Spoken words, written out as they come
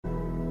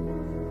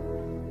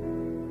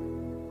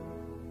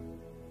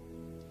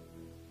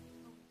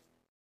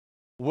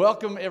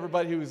Welcome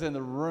everybody who is in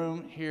the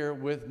room here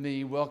with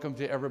me. Welcome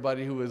to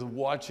everybody who is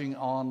watching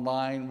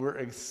online. We're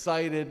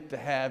excited to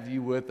have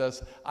you with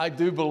us. I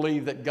do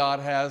believe that God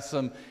has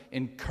some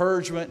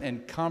encouragement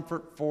and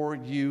comfort for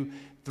you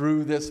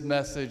through this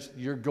message.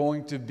 You're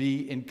going to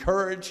be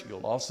encouraged.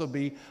 You'll also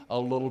be a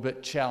little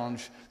bit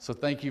challenged. So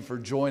thank you for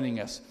joining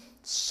us.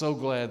 So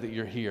glad that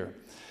you're here.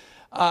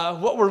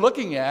 What we're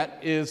looking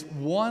at is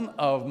one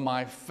of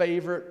my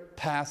favorite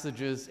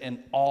passages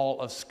in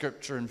all of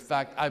Scripture. In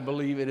fact, I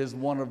believe it is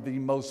one of the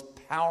most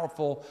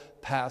powerful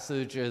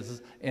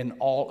passages in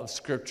all of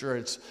Scripture.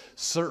 It's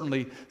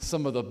certainly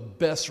some of the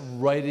best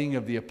writing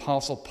of the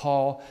Apostle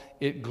Paul.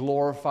 It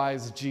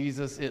glorifies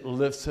Jesus. It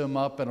lifts him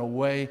up in a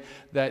way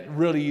that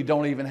really you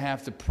don't even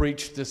have to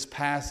preach this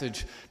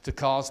passage to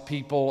cause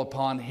people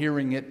upon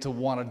hearing it to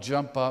want to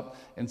jump up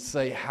and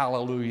say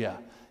hallelujah.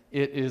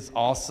 It is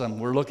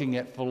awesome. We're looking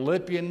at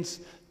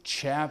Philippians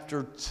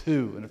chapter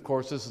 2. And of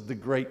course, this is the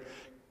great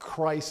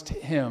Christ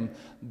hymn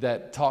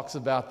that talks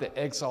about the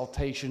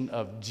exaltation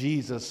of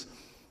Jesus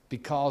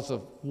because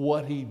of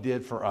what he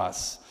did for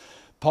us.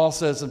 Paul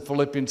says in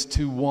Philippians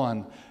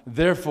 2:1,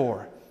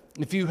 "Therefore,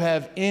 if you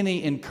have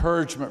any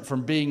encouragement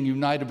from being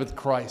united with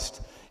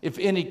Christ, if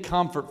any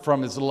comfort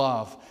from his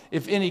love,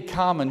 if any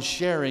common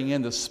sharing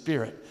in the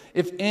Spirit,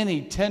 if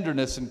any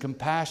tenderness and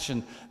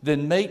compassion,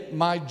 then make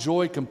my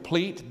joy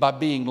complete by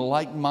being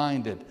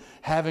like-minded,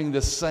 having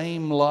the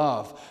same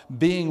love,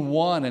 being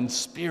one in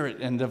spirit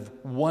and of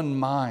one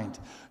mind.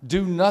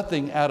 Do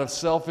nothing out of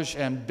selfish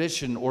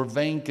ambition or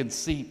vain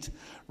conceit.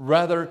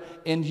 Rather,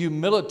 in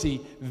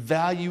humility,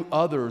 value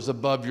others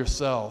above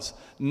yourselves,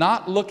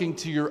 not looking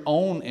to your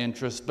own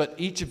interests, but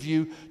each of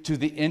you to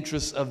the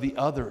interests of the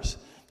others.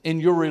 In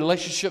your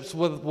relationships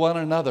with one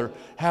another,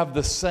 have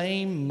the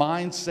same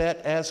mindset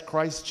as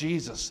Christ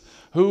Jesus,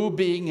 who,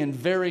 being in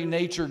very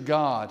nature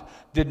God,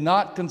 did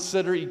not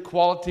consider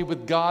equality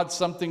with God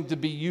something to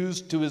be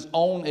used to his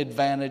own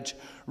advantage.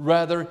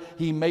 Rather,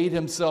 he made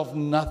himself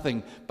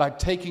nothing by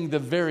taking the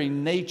very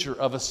nature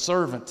of a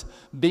servant,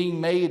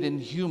 being made in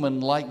human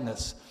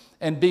likeness.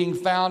 And being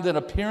found in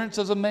appearance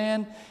as a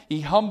man, he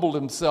humbled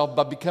himself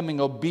by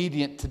becoming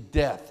obedient to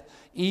death,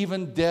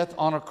 even death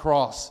on a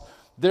cross.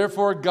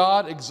 Therefore,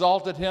 God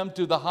exalted him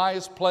to the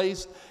highest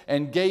place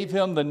and gave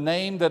him the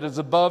name that is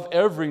above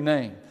every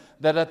name,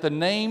 that at the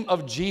name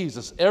of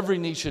Jesus every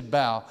knee should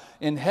bow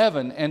in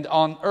heaven and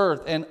on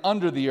earth and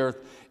under the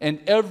earth,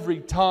 and every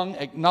tongue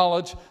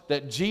acknowledge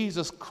that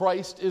Jesus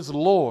Christ is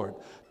Lord,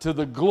 to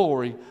the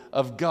glory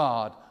of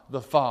God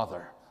the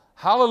Father."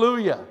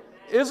 Hallelujah.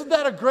 Isn't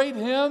that a great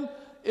hymn?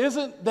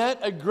 Isn't that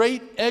a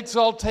great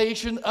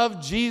exaltation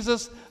of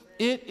Jesus?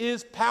 It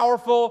is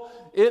powerful.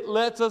 It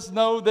lets us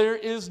know there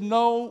is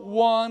no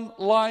one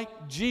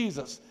like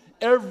Jesus.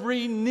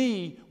 Every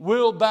knee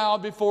will bow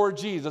before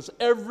Jesus.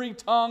 Every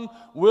tongue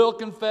will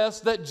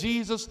confess that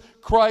Jesus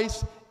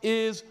Christ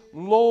is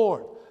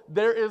Lord.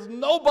 There is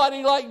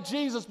nobody like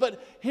Jesus. But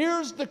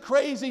here's the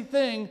crazy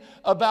thing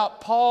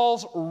about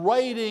Paul's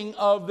writing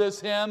of this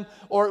hymn,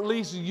 or at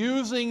least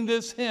using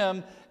this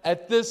hymn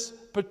at this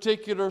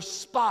particular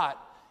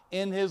spot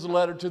in his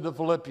letter to the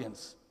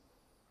Philippians.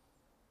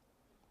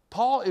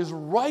 Paul is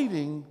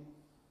writing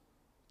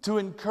to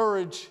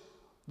encourage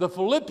the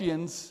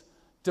Philippians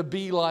to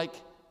be like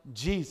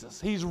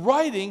Jesus. He's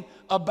writing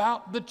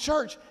about the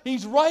church.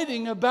 He's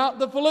writing about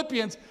the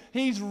Philippians.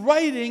 He's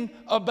writing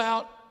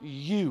about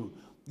you.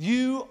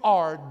 You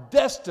are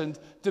destined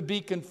to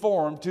be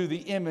conformed to the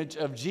image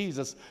of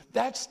Jesus.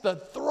 That's the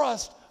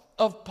thrust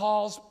of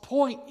Paul's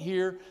point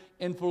here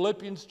in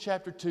Philippians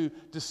chapter 2,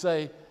 to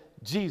say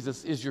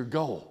Jesus is your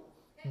goal.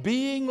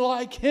 Being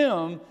like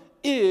him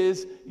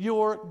is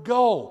your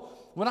goal.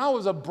 When I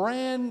was a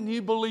brand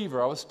new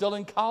believer, I was still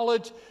in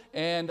college,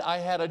 and I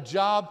had a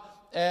job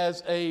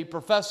as a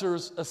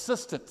professor's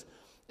assistant.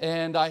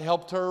 And I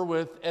helped her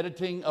with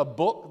editing a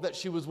book that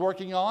she was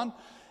working on.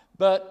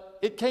 But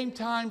it came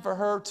time for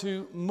her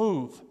to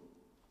move.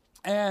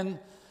 And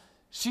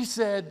she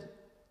said,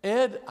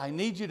 "Ed, I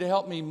need you to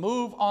help me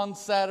move on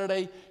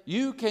Saturday.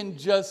 You can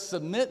just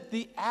submit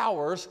the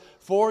hours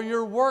for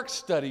your work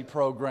study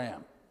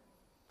program."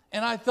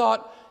 And I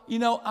thought,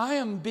 I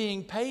am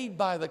being paid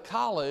by the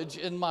college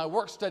in my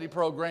work study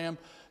program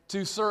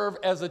to serve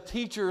as a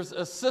teacher's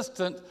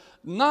assistant,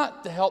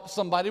 not to help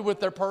somebody with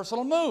their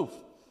personal move.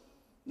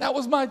 That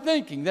was my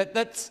thinking.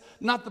 That's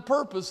not the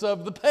purpose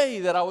of the pay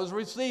that I was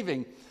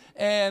receiving.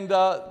 And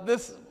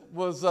this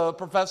was a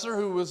professor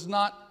who was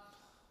not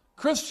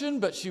Christian,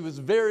 but she was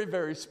very,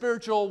 very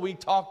spiritual. We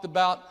talked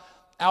about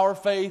our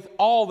faith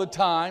all the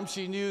time.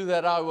 She knew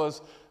that I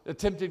was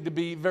attempting to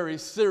be very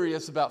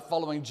serious about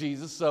following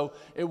Jesus, so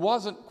it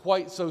wasn't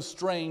quite so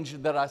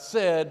strange that I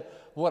said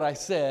what I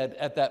said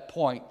at that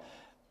point.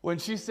 When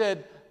she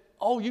said,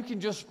 "Oh, you can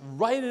just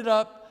write it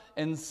up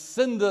and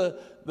send the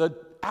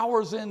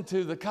hours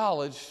into the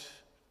college,"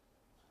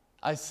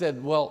 I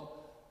said, "Well,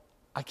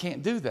 I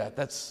can't do that.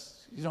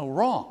 That's,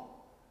 wrong."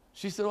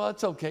 She said, "Well,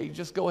 that's okay. You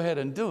just go ahead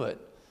and do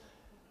it."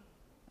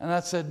 And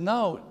I said,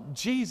 "No,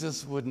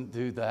 Jesus wouldn't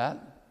do that.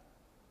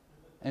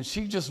 And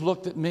she just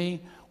looked at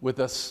me with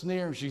a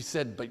sneer. She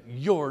said, "But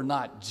you're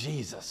not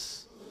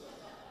Jesus."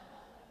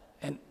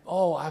 And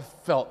oh, I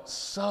felt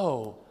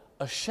so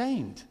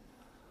ashamed.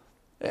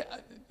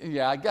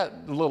 Yeah, I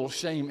got little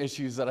shame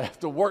issues that I have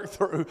to work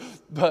through.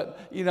 But,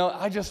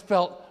 I just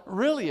felt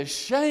really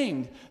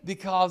ashamed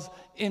because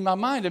in my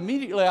mind,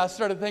 immediately I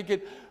started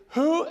thinking,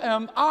 who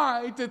am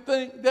I to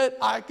think that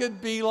I could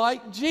be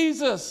like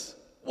Jesus?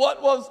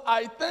 What was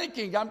I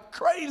thinking? I'm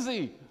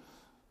crazy.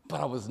 But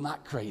I was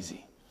not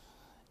crazy.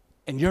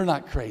 And you're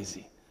not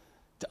crazy.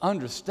 To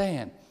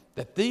understand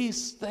that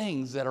these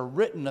things that are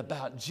written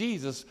about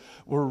Jesus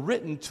were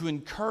written to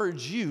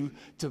encourage you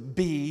to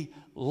be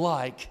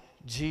like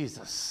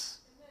Jesus.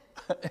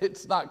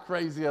 It's not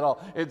crazy at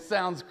all. It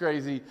sounds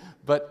crazy,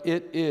 but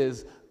it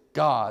is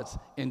God's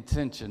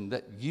intention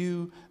that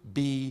you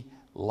be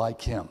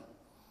like him.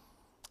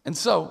 And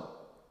so,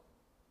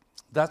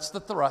 that's the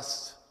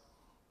thrust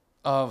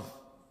of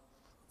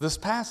this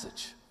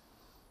passage.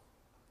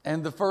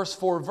 And the first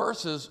 4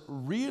 verses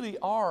really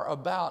are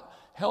about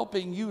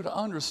helping you to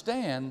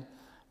understand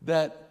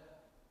that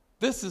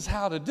this is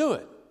how to do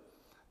it.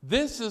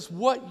 This is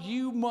what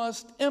you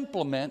must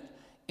implement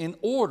in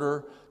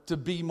order to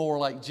be more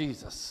like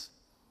Jesus.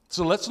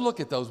 So let's look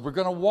at those. We're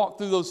going to walk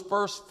through those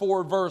first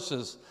 4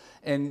 verses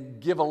and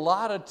give a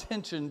lot of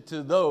attention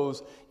to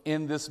those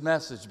in this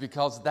message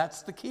because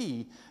that's the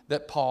key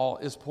that Paul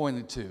is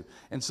pointing to.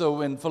 And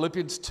so in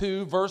Philippians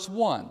 2, verse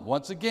 1,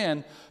 once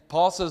again,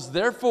 Paul says,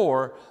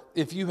 "Therefore,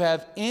 if you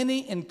have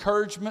any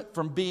encouragement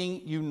from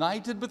being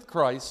united with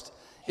Christ,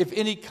 if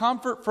any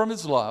comfort from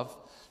his love,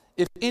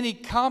 if any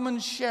common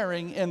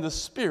sharing in the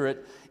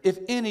Spirit, if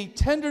any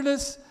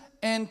tenderness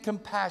and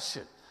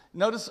compassion."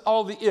 Notice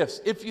all the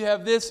ifs. If you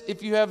have this,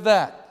 if you have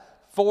that.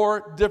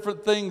 4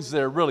 different things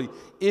there, really,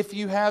 if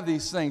you have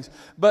these things.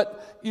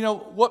 But,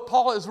 what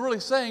Paul is really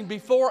saying,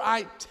 before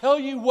I tell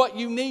you what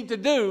you need to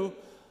do,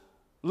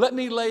 let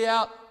me lay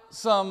out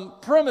some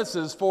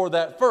premises for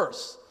that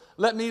first.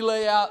 Let me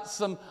lay out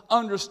some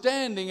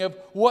understanding of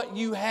what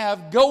you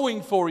have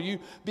going for you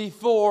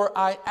before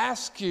I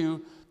ask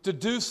you to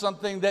do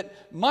something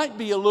that might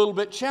be a little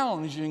bit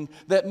challenging,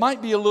 that might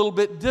be a little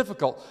bit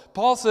difficult.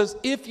 Paul says,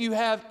 if you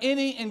have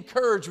any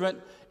encouragement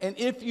and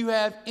if you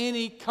have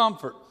any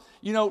comfort.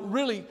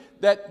 Really,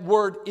 that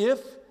word "if"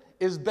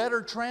 is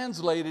better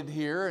translated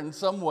here in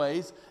some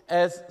ways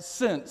as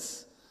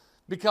 "since."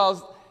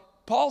 Because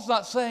Paul's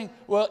not saying,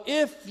 well,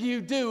 if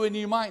you do and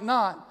you might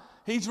not.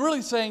 He's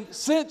really saying,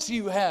 since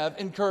you have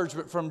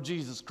encouragement from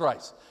Jesus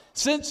Christ,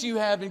 since you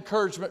have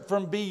encouragement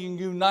from being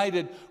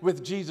united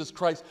with Jesus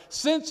Christ,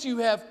 since you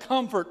have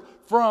comfort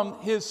from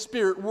his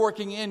Spirit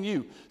working in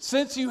you,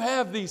 since you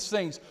have these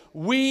things,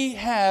 we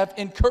have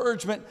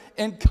encouragement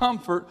and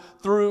comfort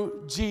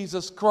through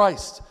Jesus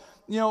Christ.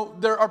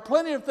 There are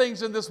plenty of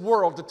things in this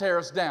world to tear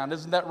us down,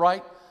 isn't that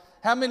right?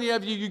 How many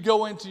of you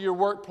go into your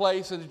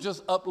workplace and it's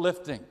just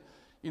uplifting?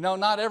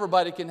 Not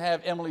everybody can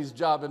have Emily's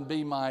job and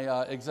be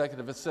my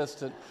executive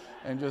assistant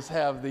and just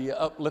have the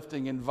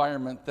uplifting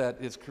environment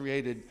that is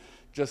created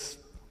just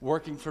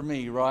working for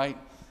me, right?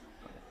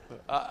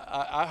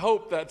 I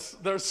hope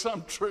there's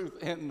some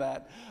truth in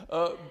that.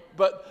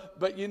 But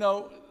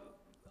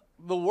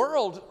the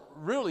world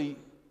really,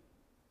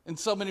 in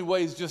so many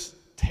ways, just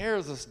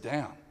tears us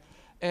down.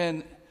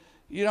 And,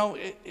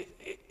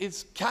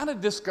 it's kind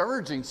of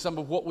discouraging, some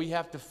of what we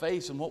have to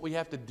face and what we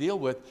have to deal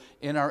with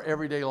in our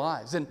everyday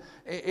lives. And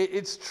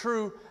it's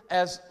true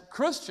as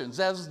Christians,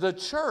 as the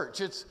church.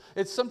 It's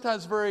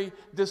sometimes very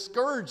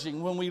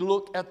discouraging when we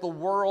look at the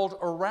world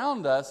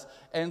around us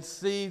and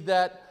see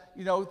that,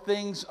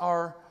 things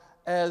are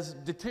as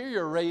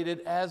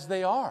deteriorated as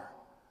they are.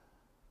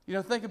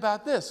 Think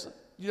about this.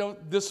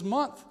 This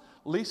month,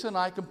 Lisa and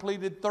I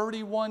completed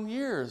 31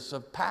 years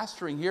of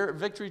pastoring here at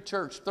Victory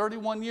Church,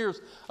 31 years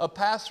of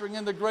pastoring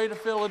in the greater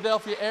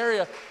Philadelphia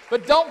area.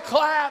 But don't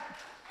clap,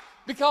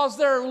 because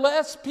there are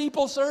less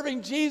people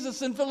serving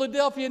Jesus in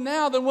Philadelphia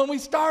now than when we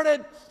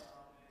started.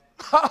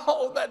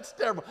 Oh, that's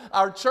terrible.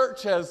 Our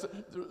church has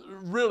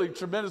really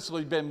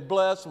tremendously been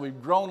blessed.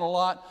 We've grown a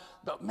lot.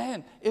 But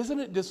man, isn't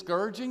it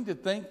discouraging to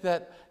think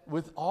that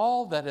with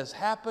all that has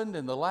happened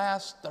in the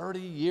last 30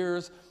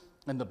 years,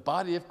 and the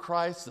body of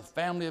Christ, the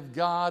family of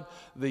God,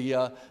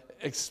 the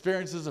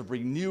experiences of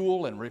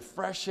renewal and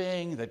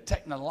refreshing, the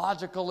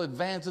technological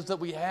advances that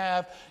we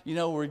have.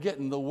 We're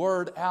getting the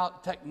word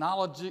out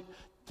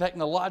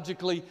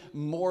technologically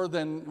more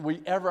than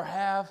we ever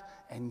have.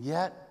 And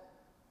yet,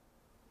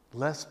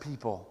 less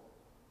people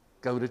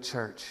go to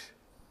church.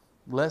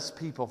 Less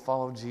people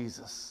follow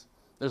Jesus.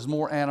 There's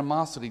more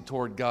animosity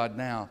toward God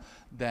now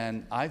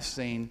than I've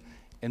seen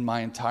in my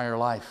entire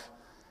life.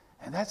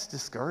 And that's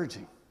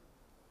discouraging.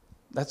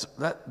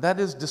 That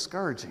is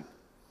discouraging.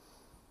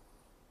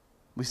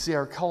 We see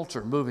our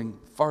culture moving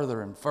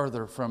further and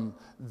further from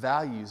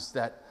values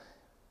that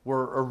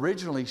were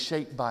originally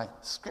shaped by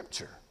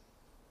Scripture.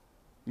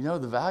 The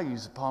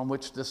values upon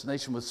which this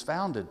nation was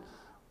founded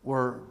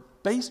were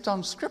based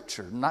on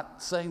Scripture.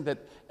 Not saying that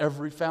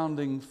every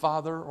founding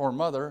father or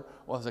mother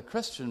was a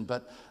Christian,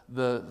 but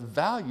the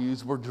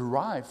values were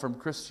derived from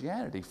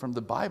Christianity, from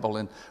the Bible,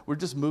 and we're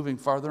just moving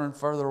farther and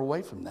farther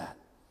away from that.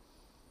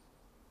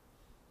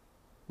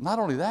 Not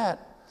only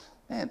that,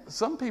 man,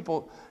 some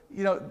people,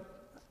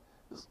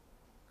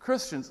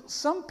 Christians,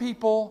 some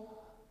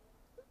people,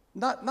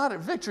 not at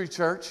Victory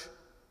Church,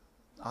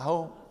 I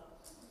hope,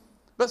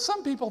 but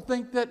some people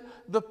think that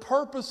the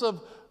purpose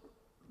of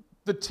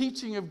the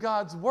teaching of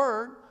God's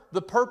Word,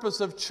 the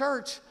purpose of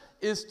church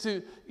is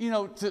to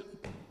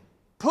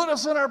put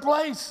us in our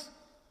place.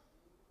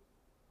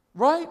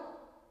 Right?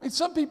 And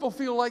some people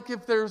feel like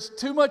if there's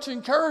too much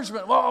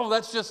encouragement, well,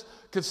 that's just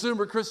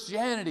consumer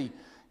Christianity.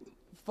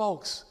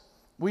 Folks,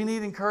 we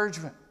need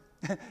encouragement.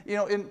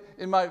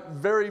 In my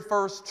very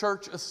first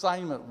church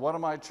assignment, one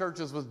of my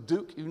churches was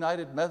Duke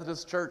United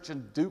Methodist Church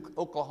in Duke,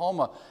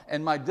 Oklahoma.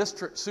 And my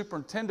district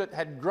superintendent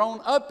had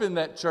grown up in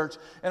that church.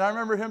 And I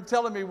remember him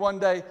telling me one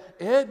day,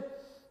 Ed,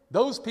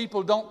 those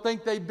people don't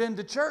think they've been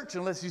to church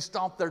unless you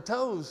stomp their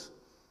toes.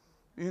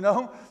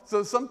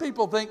 So some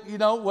people think,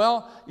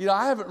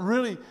 I haven't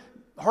really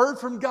heard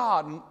from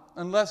God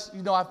unless,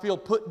 I feel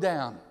put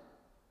down.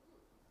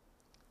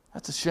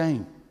 That's a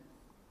shame.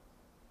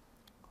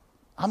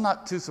 I'm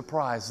not too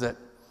surprised that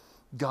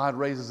God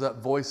raises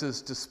up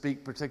voices to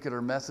speak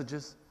particular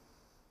messages.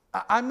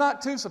 I'm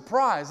not too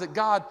surprised that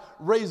God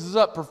raises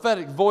up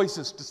prophetic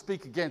voices to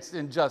speak against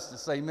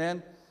injustice.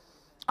 Amen.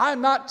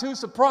 I'm not too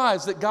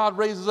surprised that God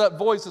raises up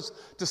voices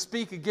to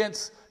speak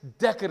against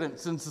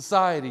decadence in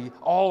society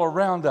all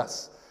around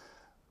us.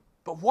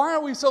 But why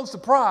are we so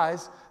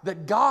surprised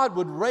that God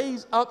would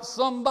raise up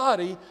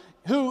somebody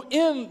who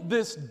in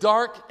this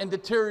dark and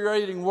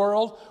deteriorating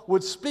world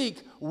would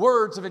speak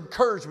words of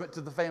encouragement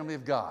to the family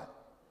of God?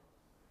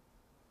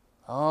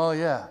 Oh,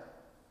 yeah.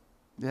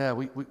 Yeah,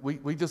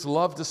 we just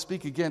love to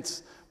speak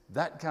against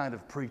that kind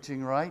of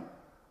preaching, right?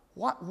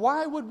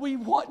 Why would we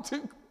want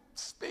to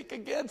speak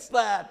against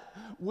that?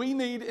 We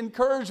need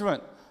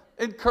encouragement.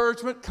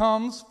 Encouragement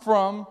comes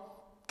from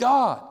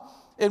God.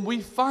 And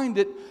we find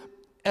it,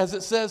 as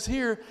it says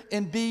here,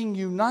 in being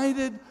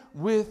united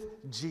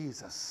with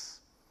Jesus.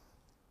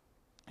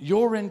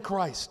 You're in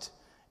Christ.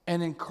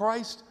 And in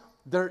Christ,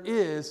 there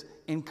is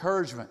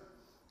encouragement.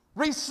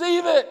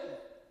 Receive it.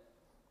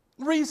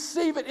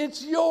 Receive it.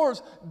 It's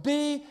yours.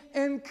 Be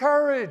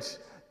encouraged.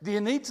 Do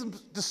you need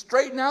to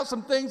straighten out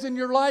some things in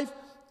your life?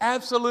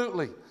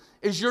 Absolutely.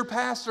 Is your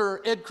pastor,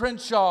 Ed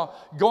Crenshaw,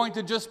 going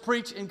to just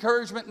preach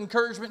encouragement,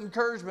 encouragement,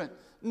 encouragement?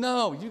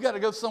 No, you got to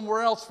go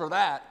somewhere else for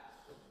that.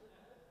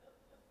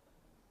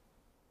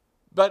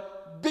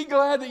 But be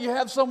glad that you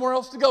have somewhere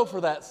else to go for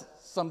that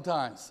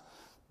sometimes.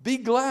 Be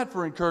glad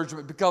for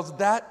encouragement because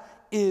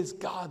that is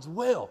God's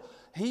will.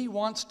 He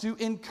wants to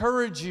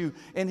encourage you,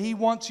 and He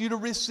wants you to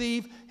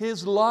receive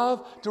His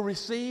love, to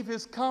receive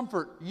His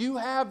comfort. You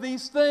have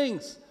these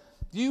things.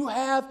 You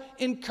have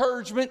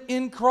encouragement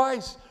in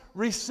Christ.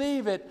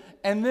 Receive it.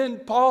 And then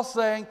Paul's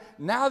saying,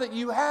 now that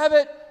you have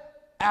it,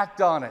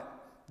 act on it.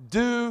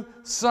 Do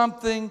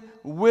something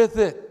with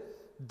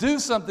it. Do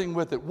something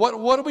with it.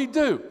 What do we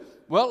do?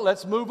 Well,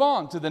 let's move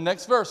on to the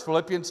next verse,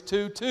 Philippians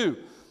 2:2.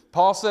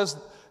 Paul says,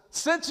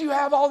 since you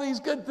have all these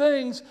good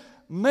things,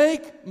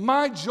 make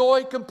my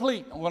joy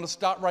complete. I'm going to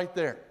stop right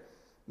there.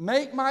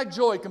 Make my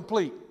joy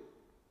complete.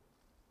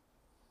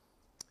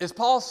 Is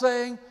Paul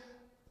saying,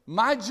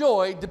 my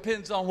joy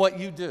depends on what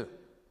you do?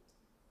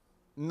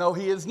 No,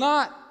 he is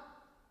not.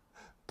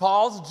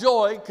 Paul's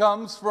joy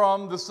comes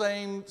from the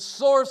same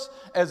source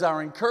as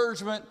our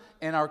encouragement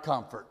and our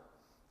comfort.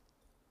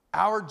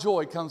 Our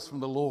joy comes from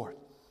the Lord.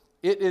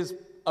 It is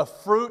a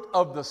fruit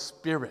of the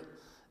Spirit.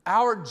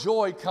 Our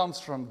joy comes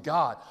from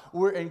God.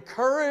 We're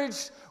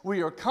encouraged,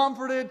 we are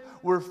comforted,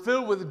 we're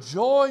filled with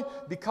joy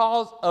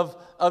because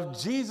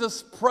of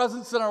Jesus'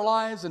 presence in our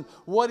lives and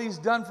what He's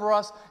done for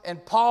us.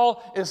 And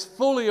Paul is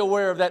fully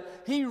aware of that.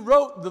 He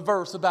wrote the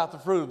verse about the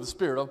fruit of the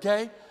Spirit,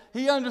 okay?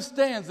 He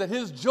understands that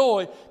his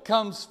joy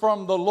comes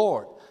from the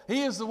Lord.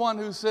 He is the one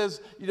who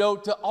says,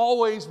 to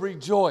always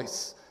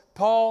rejoice.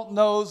 Paul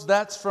knows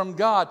that's from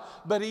God.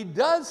 But he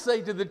does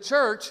say to the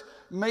church,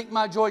 make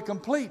my joy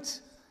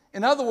complete.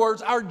 In other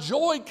words, our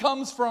joy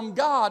comes from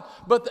God,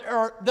 but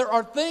there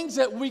are things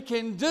that we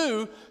can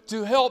do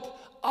to help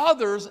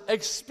others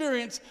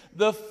experience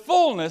the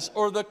fullness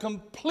or the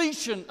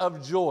completion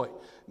of joy.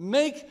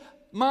 Make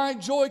my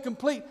joy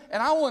complete.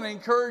 And I want to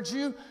encourage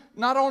you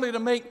not only to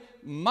make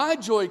my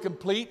joy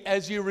complete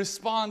as you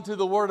respond to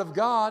the Word of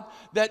God,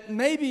 that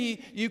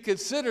maybe you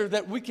consider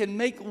that we can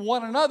make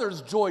one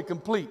another's joy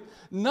complete.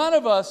 None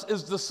of us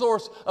is the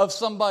source of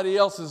somebody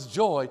else's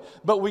joy,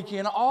 but we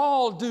can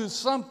all do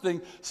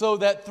something so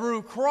that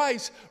through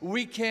Christ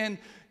we can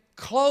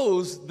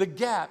close the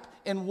gap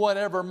in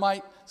whatever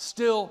might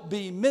still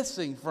be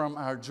missing from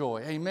our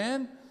joy.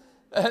 Amen?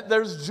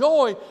 There's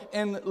joy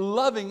in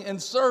loving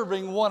and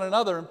serving one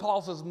another, and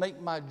Paul says, make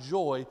my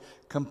joy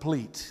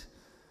complete.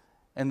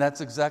 And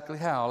that's exactly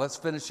how. Let's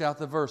finish out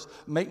the verse.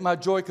 Make my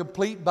joy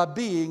complete by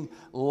being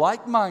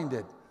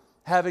like-minded,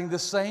 having the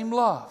same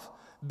love,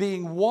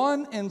 being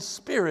one in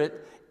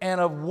spirit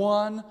and of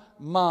one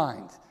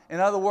mind. In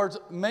other words,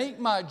 make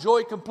my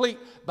joy complete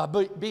by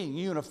being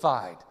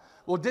unified.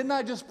 Well, didn't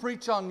I just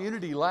preach on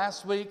unity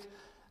last week?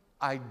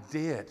 I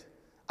did.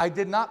 I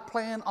did not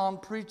plan on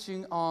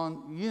preaching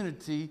on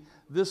unity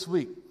this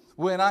week.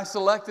 When I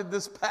selected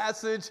this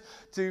passage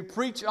to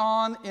preach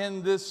on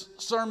in this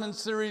sermon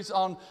series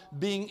on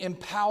being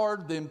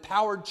empowered, the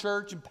empowered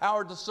church,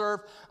 empowered to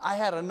serve, I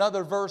had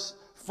another verse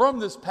from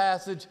this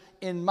passage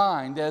in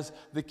mind as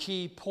the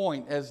key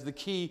point,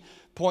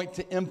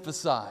 to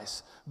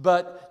emphasize.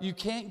 But you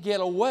can't get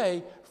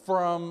away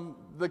from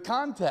the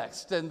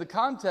context, and the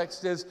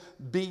context is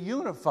be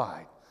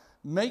unified.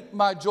 Make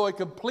my joy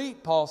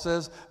complete, Paul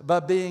says, by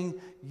being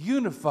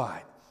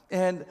unified.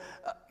 And,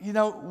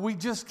 we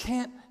just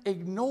can't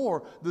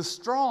ignore the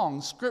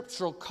strong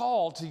scriptural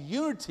call to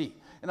unity.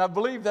 And I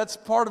believe that's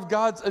part of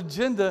God's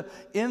agenda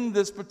in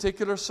this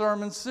particular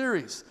sermon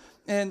series.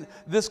 And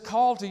this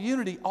call to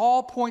unity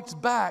all points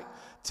back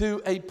to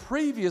a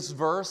previous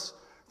verse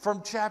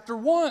from chapter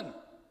 1.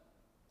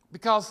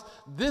 Because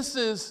this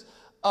is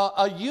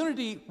a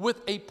unity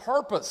with a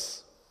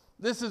purpose.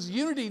 This is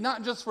unity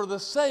not just for the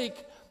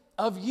sake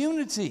of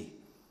unity.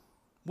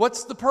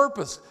 What's the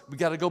purpose? We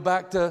got to go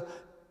back to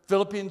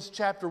Philippians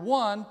chapter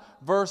 1,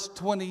 verse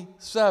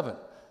 27.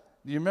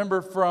 Do you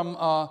remember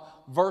from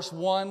verse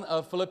 1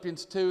 of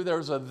Philippians 2,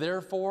 there's a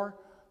therefore?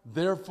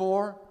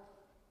 Therefore.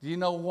 Do you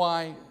know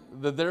why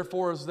the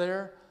therefore is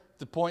there?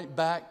 To point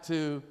back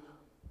to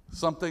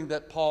something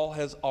that Paul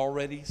has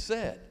already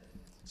said.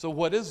 So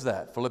what is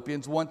that?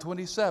 Philippians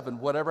 1:27.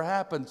 Whatever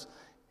happens,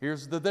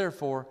 here's the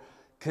therefore.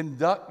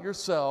 Conduct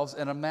yourselves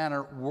in a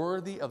manner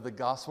worthy of the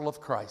gospel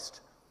of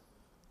Christ.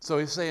 So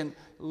he's saying,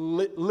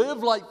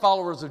 live like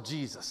followers of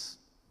Jesus.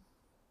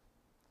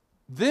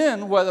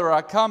 Then, whether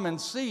I come and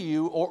see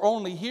you or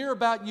only hear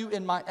about you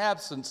in my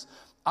absence,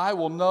 I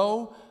will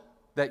know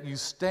that you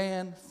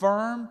stand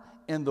firm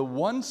in the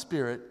one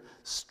Spirit,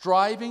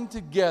 striving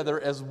together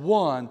as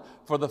one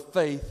for the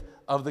faith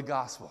of the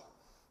gospel.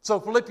 So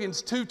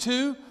Philippians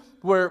 2:2,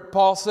 where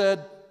Paul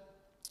said,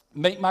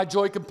 make my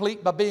joy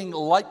complete by being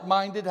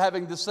like-minded,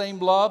 having the same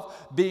love,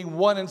 being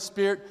one in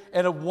spirit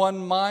and of one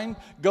mind,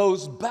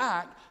 goes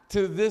back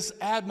to this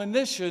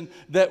admonition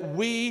that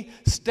we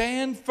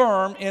stand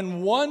firm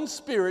in one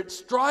spirit,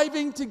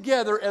 striving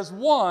together as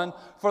one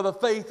for the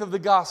faith of the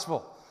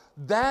gospel.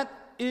 That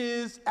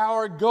is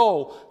our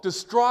goal, to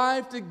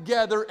strive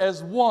together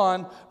as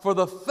one for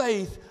the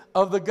faith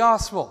of the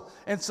gospel.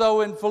 And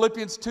so in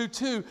Philippians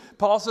 2:2,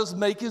 Paul says,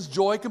 make his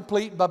joy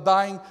complete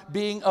by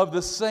being of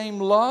the same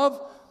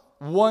love,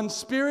 one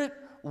spirit,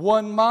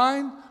 one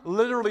mind,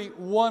 literally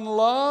one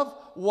love,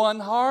 one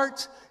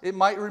heart. It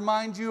might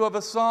remind you of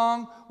a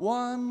song,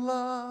 one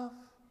love,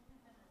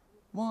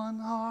 one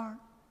heart.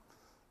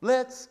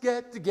 Let's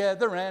get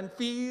together and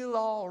feel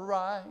all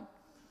right.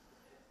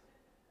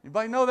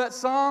 Anybody know that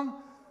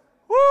song?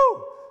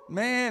 Woo!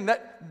 Man,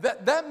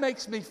 that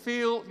makes me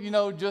feel,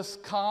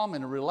 just calm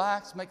and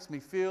relaxed. Makes me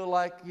feel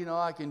like,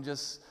 I can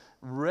just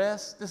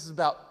rest. This is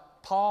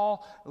about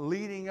Paul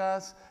leading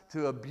us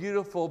to a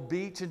beautiful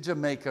beach in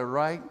Jamaica,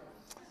 right?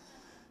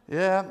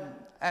 Yeah.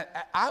 And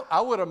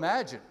I would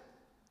imagine,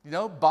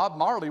 Bob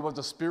Marley was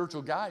a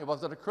spiritual guy. He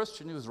wasn't a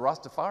Christian. He was a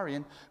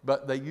Rastafarian.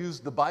 But they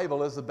used the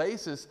Bible as the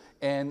basis.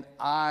 And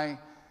I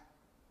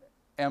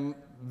am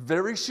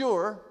very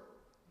sure,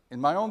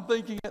 in my own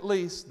thinking at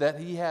least, that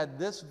he had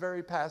this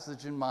very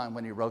passage in mind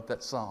when he wrote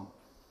that song.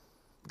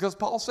 Because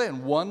Paul's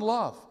saying one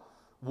love,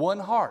 one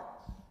heart.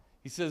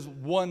 He says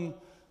one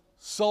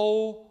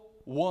soul,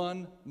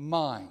 one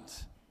mind.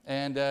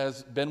 And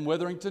as Ben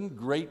Witherington,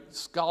 great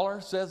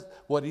scholar, says,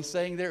 what he's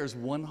saying there is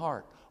one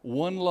heart,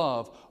 one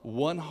love,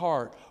 one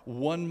heart,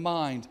 one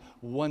mind,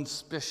 one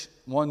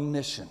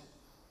mission.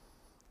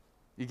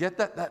 You get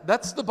that?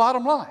 That's the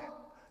bottom line.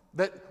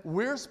 That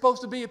we're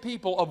supposed to be a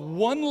people of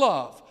one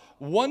love,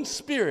 one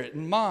spirit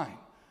and mind,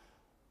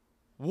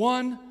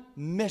 one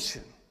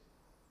mission,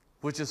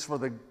 which is for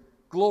the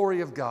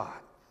glory of God,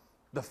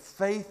 the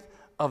faith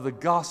of the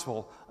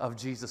gospel of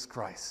Jesus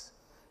Christ.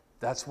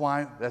 That's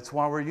why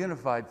we're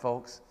unified,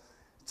 folks.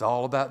 It's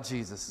all about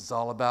Jesus. It's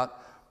all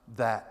about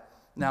that.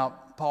 Now,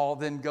 Paul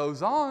then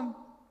goes on,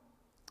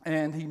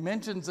 and he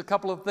mentions a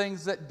couple of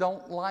things that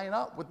don't line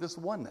up with this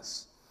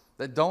oneness,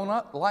 that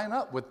don't line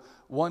up with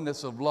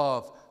oneness of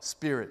love,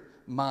 spirit,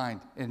 mind,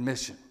 and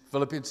mission.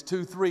 Philippians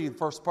 2:3, the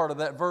first part of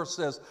that verse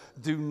says,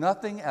 do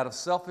nothing out of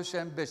selfish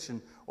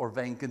ambition or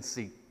vain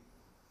conceit.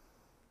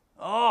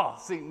 Oh,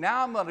 see,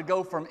 now I'm going to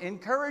go from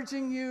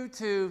encouraging you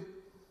to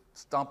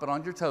stomping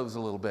on your toes a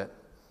little bit.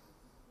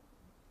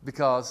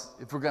 Because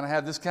if we're going to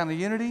have this kind of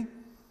unity,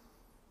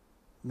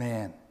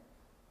 man,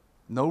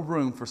 no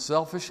room for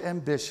selfish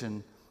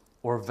ambition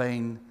or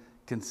vain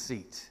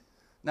conceit.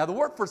 Now, the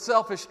word for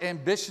selfish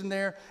ambition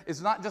there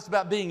is not just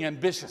about being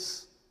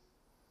ambitious.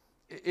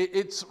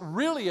 It's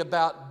really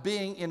about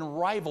being in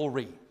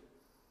rivalry.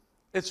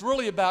 It's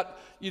really about,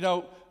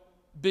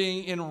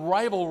 being in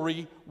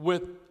rivalry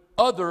with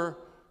other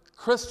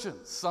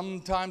Christians.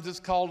 Sometimes it's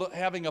called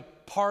having a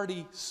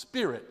party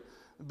spirit.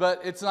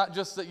 But it's not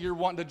just that you're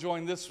wanting to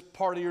join this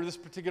party or this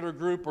particular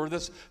group or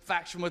this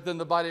faction within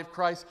the body of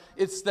Christ.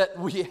 It's that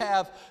we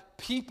have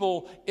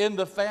people in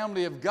the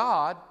family of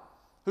God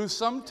who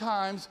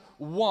sometimes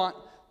want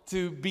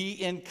to be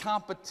in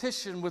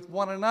competition with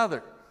one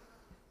another.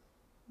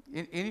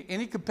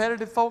 Any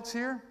competitive folks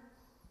here?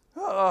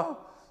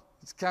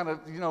 It's kind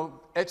of,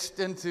 etched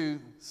into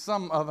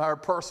some of our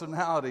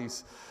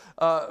personalities.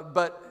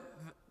 But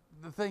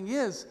the thing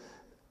is,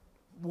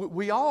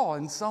 we all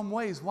in some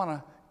ways want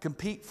to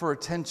compete for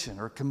attention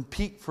or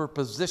compete for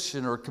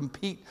position or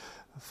compete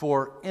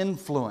for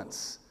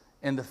influence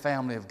in the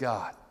family of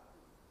God.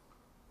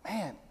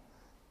 Man,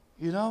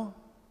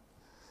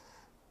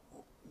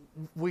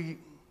 we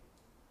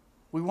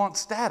want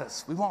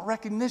status. We want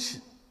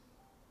recognition.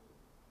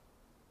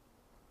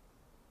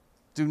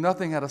 Do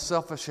nothing out of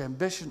selfish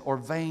ambition or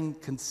vain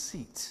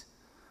conceit.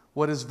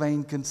 What is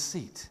vain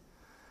conceit?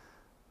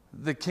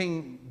 The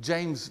King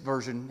James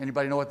Version,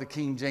 anybody know what the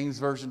King James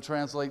Version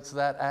translates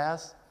that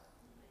as?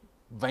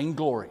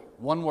 Vainglory.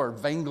 One word,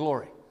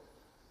 vainglory.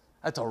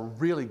 That's a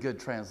really good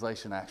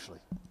translation, actually.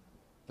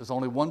 There's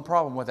only one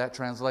problem with that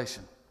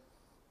translation.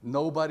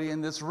 Nobody in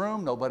this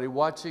room, nobody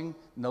watching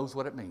knows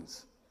what it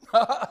means.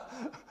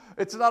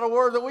 It's not a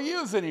word that we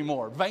use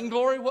anymore.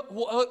 Vainglory,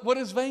 what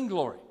is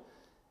vainglory?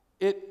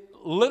 It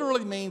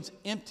literally means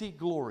empty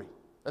glory.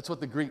 That's what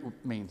the Greek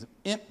means,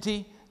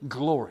 empty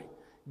glory.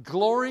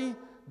 Glory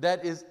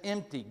that is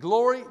empty.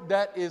 Glory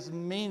that is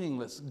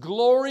meaningless.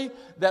 Glory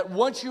that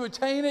once you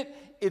attain it,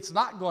 it's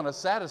not going to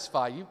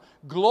satisfy you.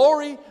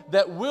 Glory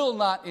that will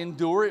not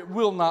endure. It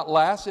will not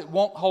last. It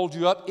won't hold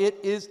you up. It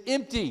is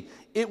empty.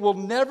 It will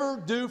never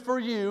do for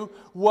you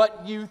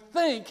what you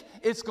think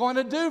it's going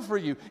to do for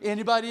you.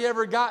 Anybody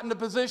ever got in a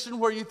position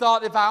where you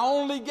thought, if I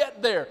only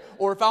get there,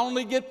 or if I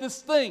only get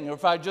this thing, or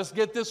if I just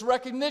get this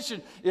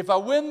recognition, if I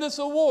win this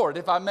award,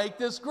 if I make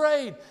this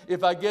grade,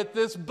 if I get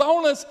this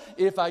bonus,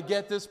 if I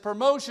get this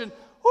promotion,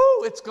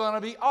 whoo, it's going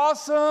to be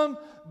awesome.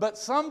 But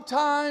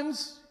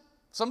sometimes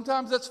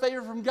that's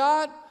favor from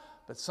God,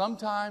 but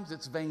sometimes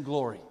it's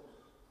vainglory.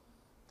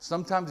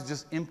 Sometimes it's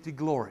just empty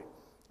glory.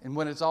 And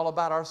when it's all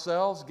about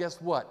ourselves, guess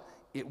what?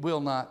 It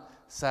will not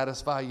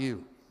satisfy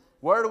you.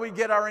 Where do we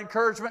get our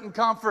encouragement and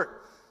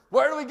comfort?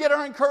 Where do we get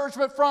our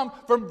encouragement from?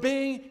 From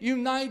being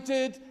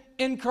united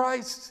in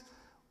Christ,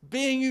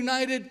 being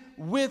united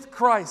with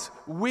Christ.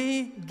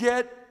 We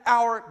get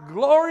our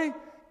glory,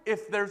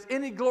 if there's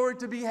any glory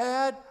to be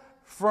had,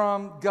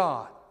 from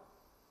God.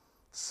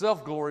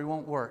 Self-glory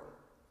won't work.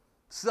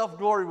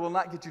 Self-glory will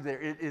not get you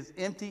there. It is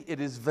empty. It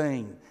is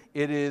vain.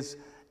 It is,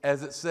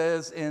 as it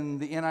says in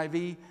the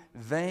NIV,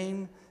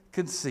 vain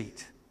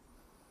conceit.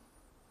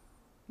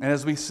 And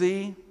as we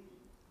see,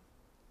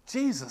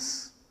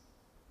 Jesus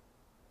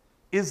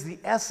is the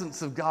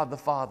essence of God the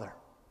Father.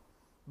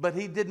 But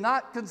he did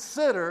not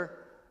consider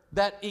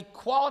that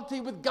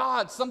equality with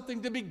God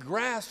something to be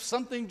grasped,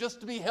 something just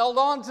to be held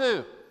on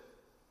to.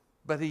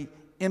 But he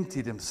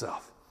emptied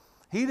himself.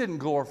 He didn't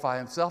glorify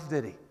himself,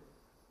 did he?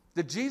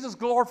 Did Jesus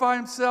glorify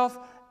himself?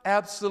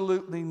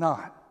 Absolutely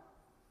not.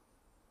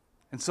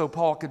 And so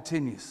Paul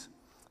continues.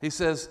 He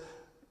says,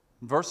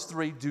 verse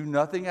 3, do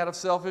nothing out of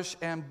selfish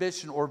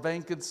ambition or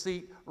vain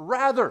conceit.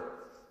 Rather,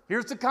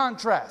 here's the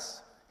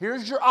contrast.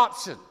 Here's your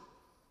option.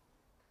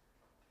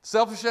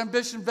 Selfish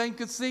ambition, vain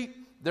conceit,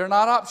 they're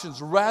not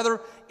options.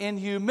 Rather, in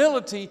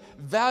humility,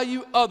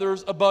 value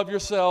others above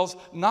yourselves,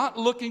 not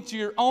looking to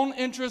your own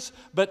interests,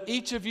 but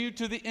each of you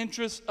to the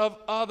interests of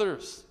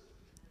others.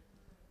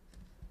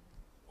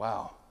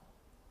 Wow.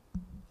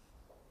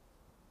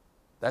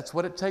 That's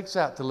what it takes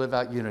out to live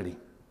out unity.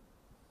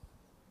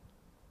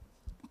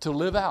 To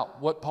live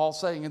out what Paul's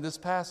saying in this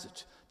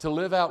passage. To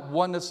live out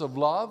oneness of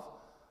love,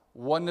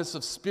 oneness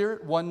of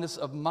spirit, oneness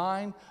of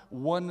mind,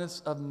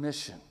 oneness of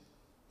mission.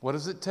 What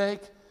does it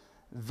take?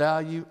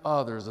 Value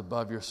others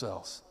above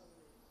yourselves.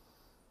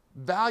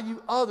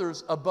 Value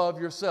others above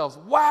yourselves.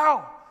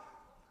 Wow,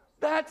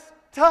 that's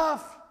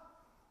tough.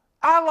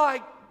 I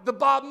like the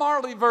Bob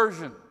Marley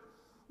version.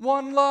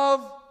 One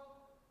love,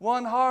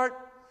 one heart.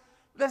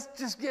 Let's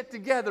just get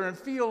together and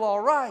feel all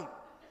right.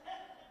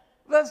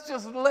 Let's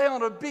just lay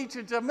on a beach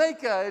in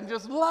Jamaica and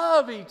just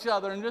love each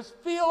other and just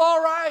feel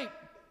all right.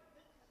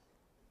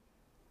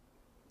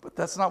 But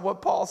that's not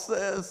what Paul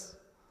says.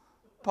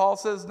 Paul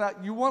says, now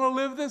you want to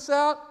live this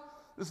out?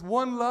 This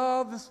one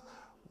love, this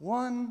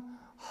one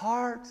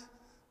heart,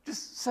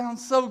 just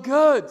sounds so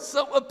good,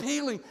 so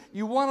appealing.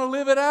 You want to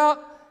live it out?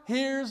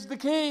 Here's the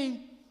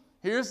key.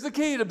 Here's the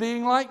key to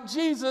being like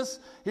Jesus.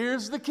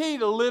 Here's the key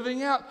to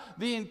living out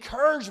the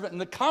encouragement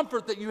and the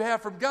comfort that you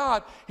have from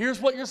God. Here's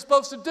what you're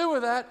supposed to do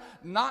with that.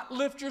 Not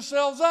lift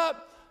yourselves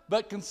up,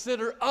 but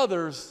consider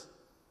others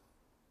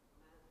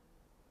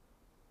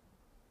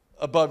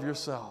above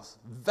yourselves.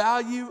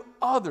 Value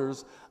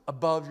others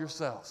above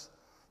yourselves.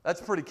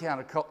 That's pretty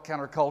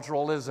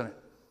countercultural, isn't it?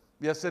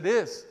 Yes, it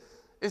is.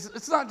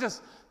 It's not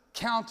just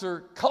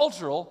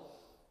countercultural.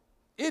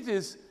 It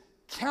is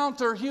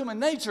counter human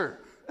nature.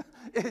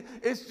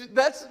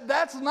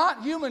 That's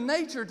not human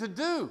nature to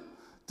do.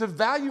 To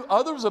value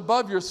others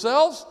above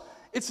yourselves.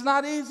 It's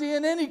not easy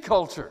in any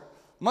culture,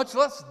 much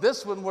less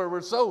this one where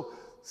we're so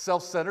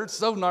self-centered,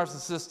 so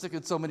narcissistic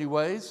in so many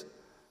ways.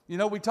 You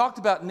know, we talked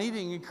about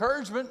needing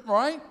encouragement,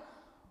 right?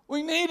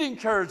 We need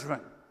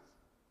encouragement.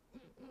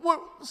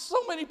 So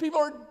many people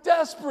are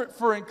desperate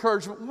for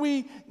encouragement.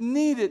 We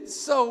need it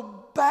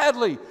so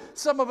badly.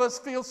 Some of us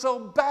feel so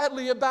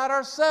badly about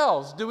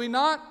ourselves, do we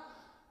not?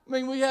 I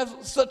mean, we have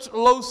such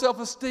low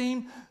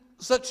self-esteem,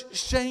 such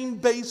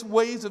shame-based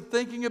ways of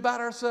thinking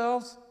about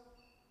ourselves.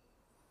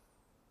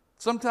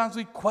 Sometimes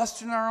we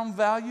question our own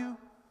value.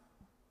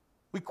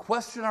 We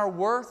question our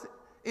worth.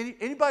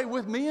 Anybody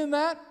with me in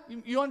that?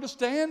 You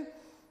understand?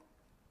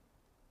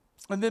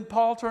 And then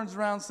Paul turns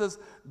around and says,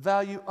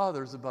 value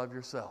others above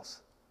yourselves.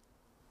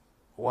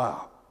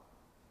 Wow.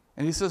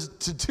 And he says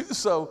to do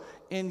so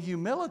in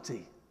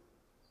humility.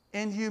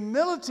 In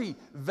humility,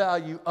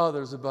 value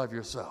others above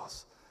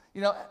yourselves.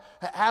 You know,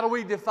 how do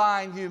we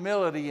define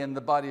humility in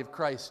the body of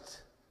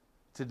Christ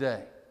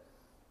today?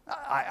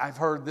 I've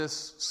heard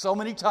this so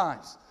many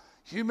times.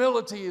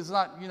 Humility is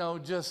not,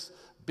 just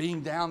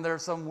being down there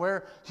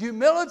somewhere.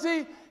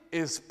 Humility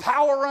is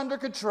power under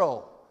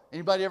control.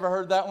 Anybody ever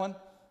heard that one?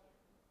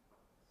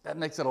 That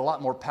makes it a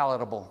lot more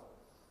palatable.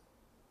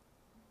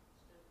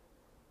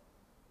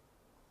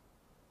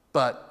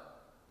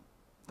 But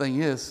the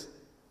thing is,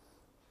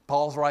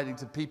 Paul's writing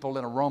to people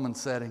in a Roman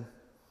setting.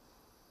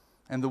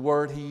 And the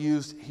word he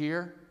used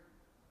here,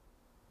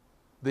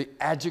 the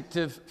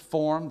adjective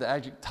form, the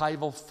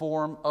adjectival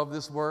form of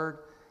this word,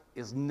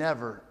 is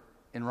never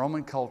in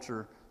Roman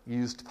culture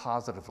used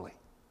positively.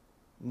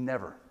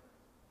 Never.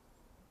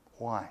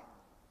 Why?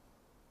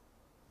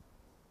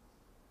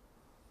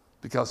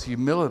 Because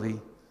humility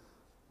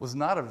was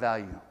not a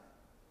value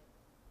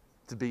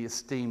to be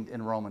esteemed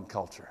in Roman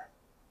culture.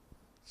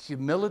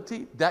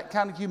 Humility, that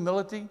kind of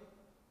humility,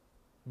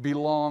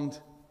 belonged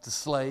to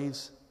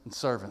slaves and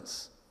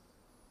servants.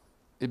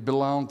 It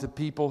belonged to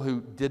people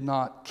who did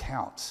not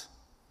count.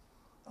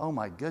 Oh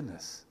my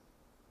goodness.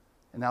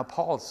 And now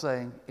Paul is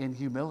saying, in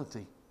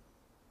humility,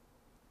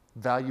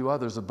 value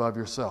others above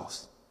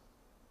yourselves.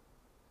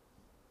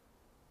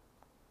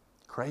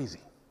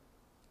 Crazy.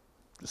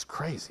 Just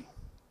crazy.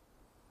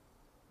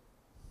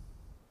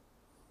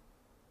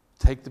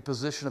 Take the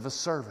position of a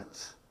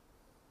servant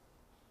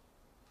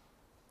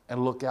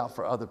and look out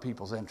for other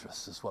people's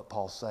interests, is what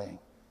Paul's saying.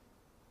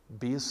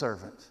 Be a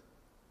servant.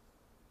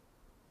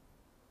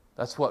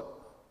 That's what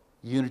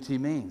unity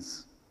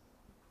means.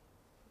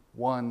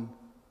 One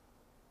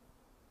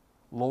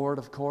Lord,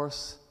 of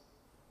course.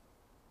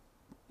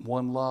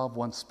 One love,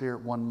 one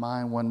spirit, one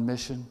mind, one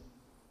mission.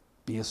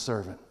 Be a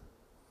servant.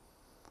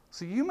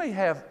 So you may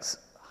have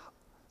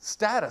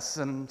status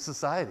in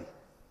society.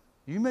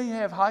 You may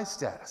have high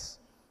status.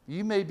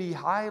 You may be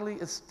highly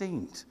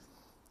esteemed.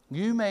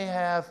 You may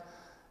have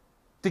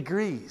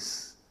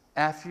degrees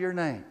after your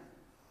name.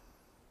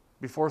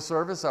 Before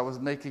service, I was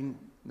making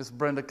Miss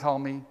Brenda call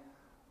me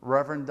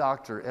Reverend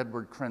Dr.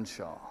 Edward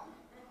Crenshaw.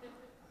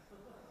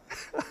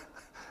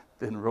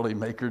 Didn't really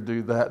make her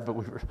do that, but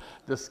we were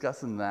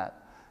discussing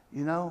that.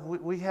 You know,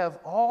 we have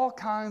all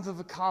kinds of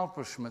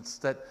accomplishments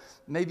that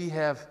maybe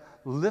have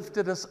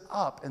lifted us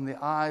up in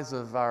the eyes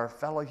of our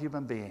fellow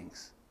human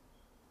beings.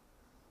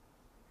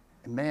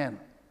 And man,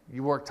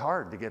 you worked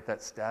hard to get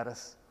that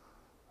status.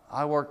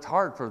 I worked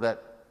hard for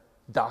that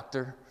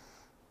doctor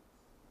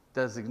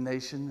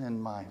designation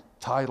and my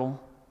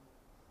title.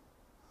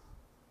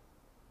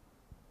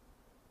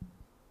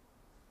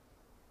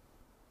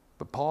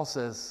 But Paul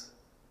says,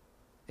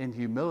 in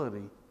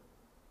humility,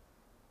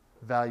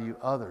 value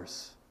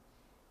others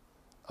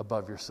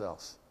above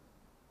yourselves.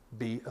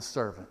 Be a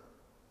servant.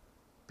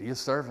 Be a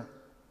servant.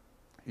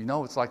 You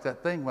know, it's like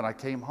that thing when I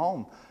came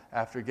home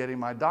after getting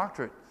my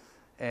doctorate,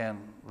 and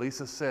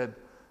Lisa said,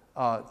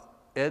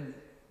 Ed,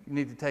 you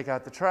need to take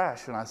out the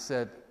trash. And I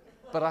said,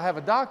 but I have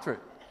a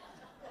doctorate.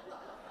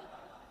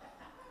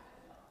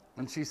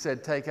 And she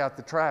said, take out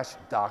the trash,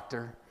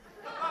 doctor.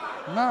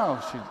 No,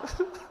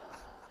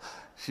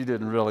 she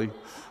didn't really.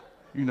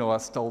 You know I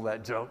stole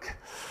that joke.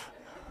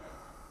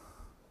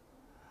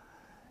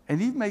 And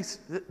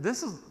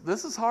this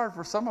is hard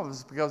for some of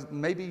us because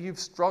maybe you've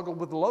struggled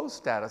with low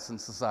status in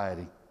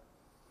society.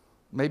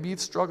 Maybe you've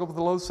struggled with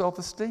low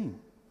self-esteem.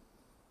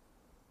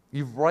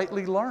 You've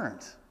rightly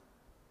learned,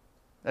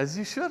 as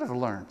you should have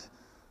learned,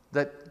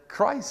 that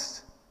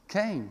Christ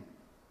came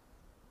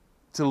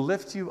to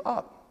lift you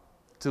up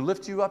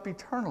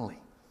eternally.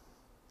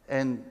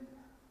 And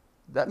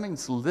that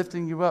means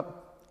lifting you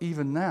up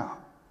even now.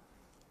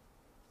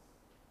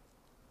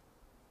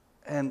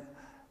 And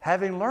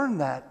having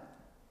learned that,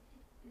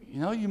 you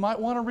know, you might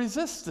want to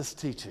resist this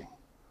teaching.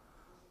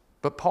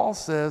 But Paul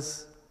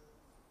says,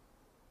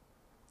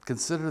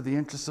 consider the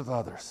interests of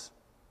others.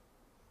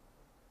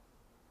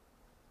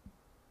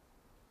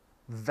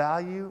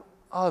 Value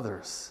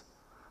others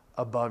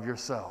above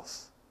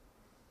yourselves.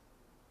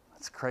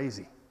 That's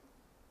crazy.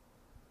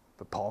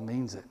 But Paul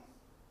means it.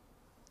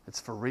 It's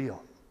for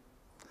real.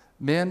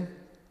 Men,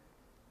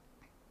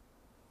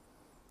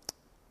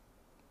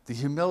 the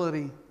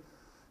humility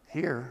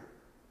here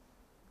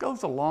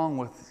goes along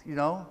with,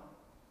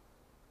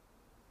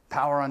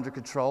 power under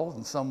control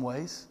in some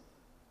ways.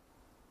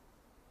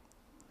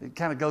 It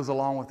kind of goes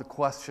along with the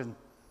question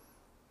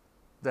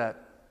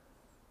that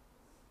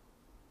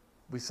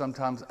we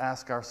sometimes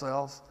ask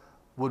ourselves,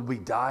 would we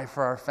die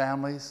for our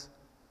families?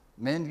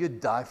 Men, you'd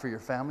die for your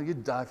family.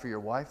 You'd die for your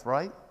wife,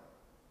 right?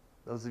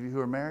 Those of you who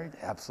are married,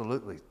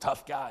 absolutely.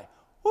 Tough guy.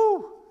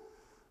 Woo!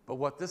 But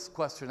what this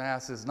question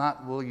asks is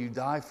not, will you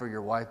die for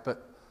your wife,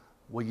 but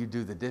will you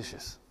do the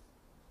dishes?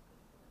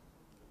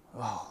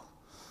 Oh,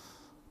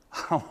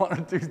 I don't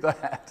want to do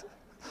that.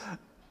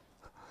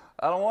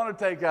 I don't want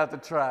to take out the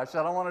trash.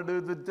 I don't want to do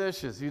the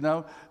dishes,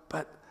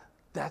 But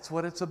that's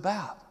what it's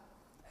about.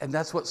 And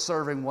that's what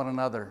serving one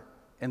another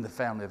in the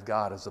family of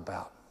God is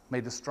about.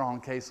 Made a strong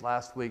case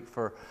last week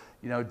for,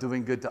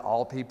 doing good to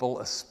all people,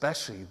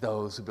 especially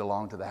those who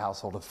belong to the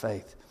household of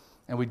faith.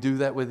 And we do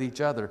that with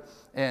each other.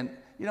 And,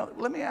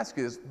 let me ask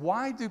you this.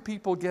 Why do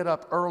people get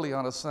up early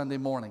on a Sunday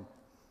morning?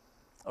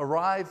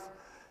 Arrive,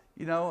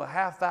 a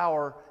half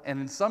hour, and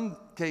in some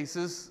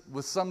cases,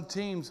 with some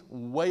teams,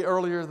 way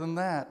earlier than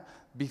that,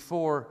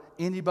 before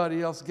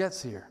anybody else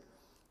gets here.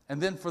 And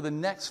then for the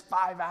next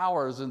 5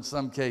 hours in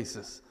some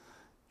cases,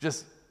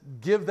 just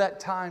give that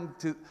time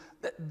to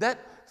that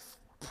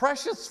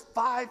precious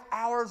 5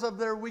 hours of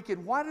their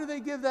weekend. Why do they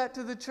give that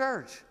to the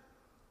church?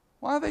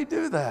 Why do they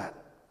do that?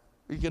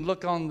 You can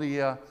look on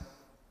the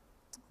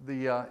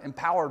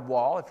Empowered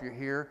wall. If you're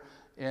here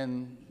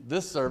in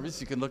this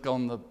service, you can look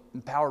on the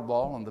Empowered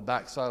wall on the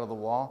back side of the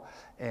wall,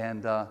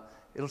 and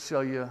it'll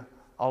show you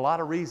a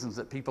lot of reasons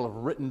that people have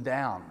written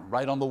down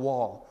right on the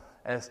wall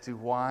as to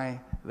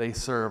why they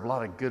serve. A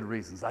lot of good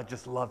reasons. I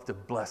just love to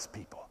bless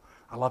people.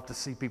 I love to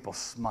see people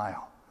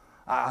smile.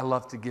 I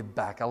love to give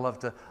back. I love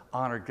to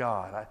honor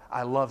God.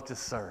 I love to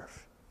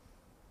serve.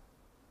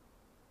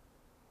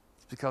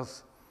 It's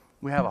because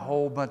we have a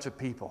whole bunch of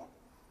people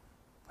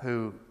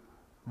who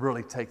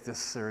really take this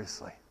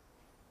seriously,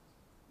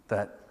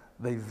 that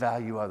they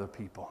value other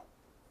people.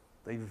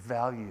 They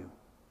value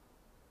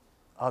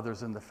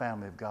others in the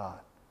family of God.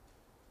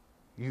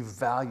 You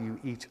value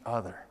each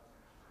other.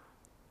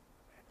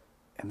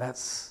 And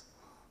that's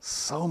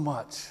so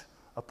much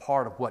a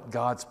part of what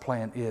God's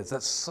plan is.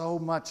 That's so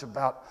much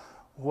about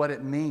what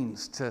it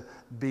means to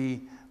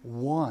be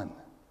one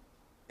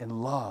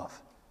in love,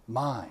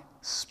 mind,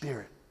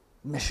 spirit,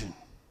 mission.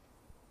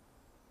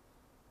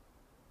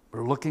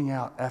 We're looking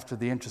out after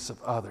the interests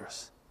of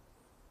others.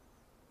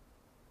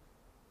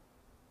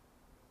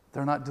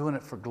 They're not doing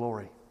it for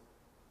glory.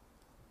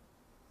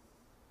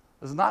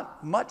 There's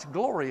not much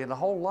glory in a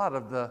whole lot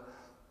of the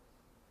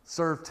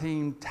serve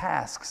team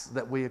tasks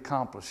that we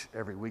accomplish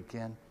every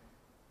weekend,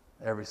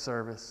 every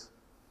service.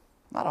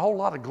 Not a whole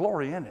lot of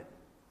glory in it,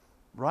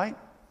 right?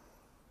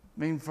 I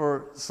mean,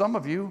 for some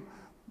of you,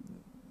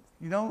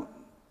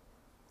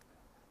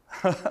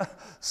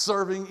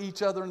 serving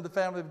each other in the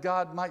family of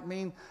God might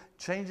mean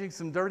changing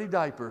some dirty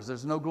diapers.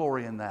 There's no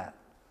glory in that.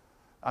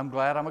 I'm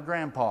glad I'm a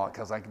grandpa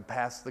because I can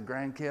pass the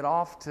grandkid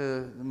off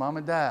to mom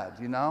and dad,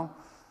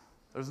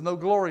 There's no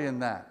glory in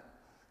that,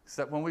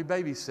 except when we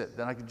babysit.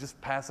 Then I can just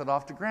pass it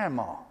off to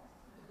grandma.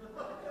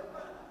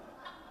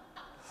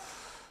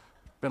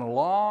 Been a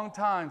long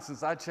time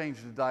since I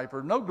changed a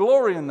diaper. No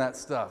glory in that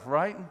stuff,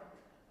 right?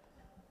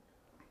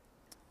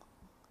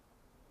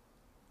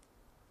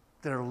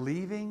 They're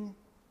leaving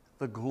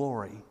the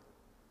glory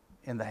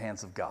in the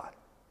hands of God.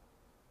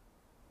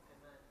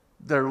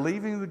 They're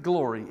leaving the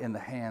glory in the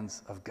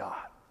hands of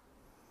God.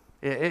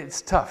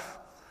 It's tough.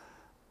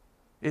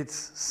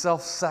 It's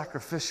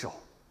self-sacrificial.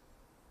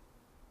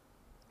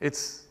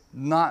 It's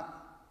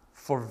not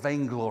for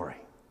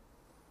vainglory.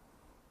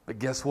 But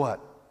guess what?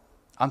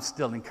 I'm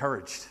still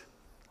encouraged.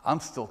 I'm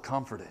still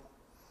comforted.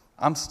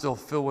 I'm still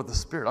filled with the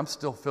Spirit. I'm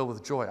still filled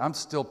with joy. I'm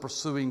still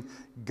pursuing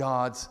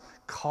God's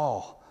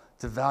call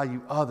to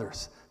value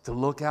others, to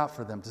look out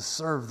for them, to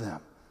serve them.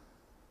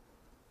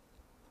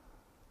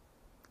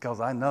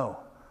 Because I know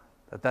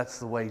that that's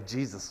the way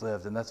Jesus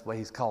lived, and that's the way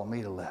He's called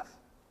me to live.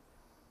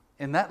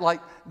 And that,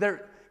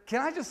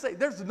 can I just say,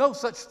 there's no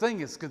such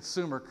thing as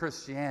consumer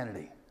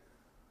Christianity.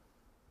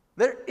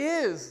 There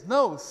is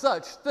no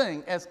such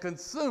thing as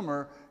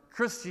consumer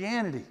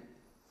Christianity.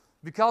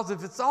 Because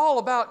if it's all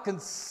about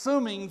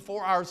consuming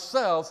for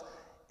ourselves,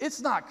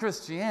 it's not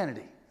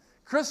Christianity.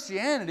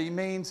 Christianity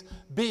means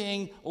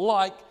being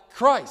like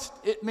Christ.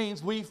 It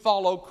means we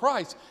follow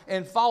Christ.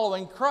 And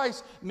following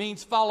Christ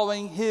means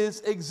following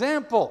His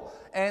example.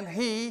 And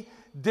He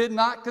did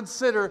not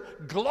consider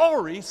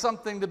glory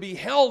something to be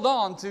held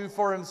on to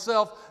for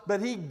Himself,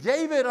 but He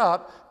gave it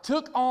up,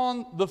 took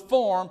on the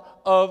form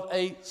of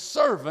a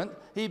servant.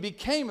 He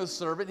became a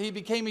servant. He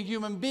became a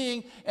human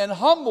being and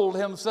humbled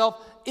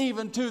Himself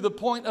even to the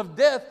point of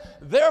death.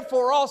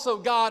 Therefore also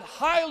God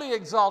highly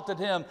exalted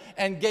Him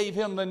and gave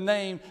Him the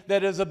name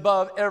that is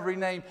above every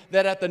name,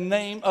 that at the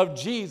name of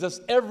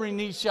Jesus every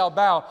knee shall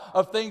bow,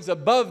 of things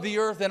above the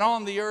earth and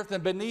on the earth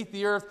and beneath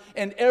the earth,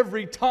 and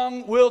every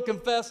tongue will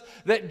confess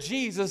that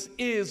Jesus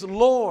is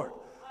Lord.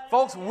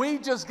 Folks, we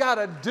just got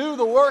to do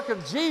the work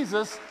of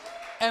Jesus,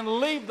 and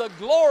leave the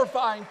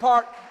glorifying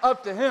part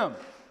up to Him,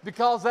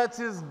 because that's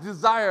His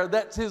desire.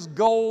 That's His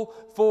goal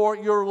for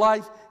your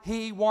life.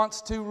 He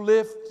wants to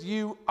lift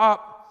you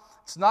up.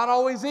 It's not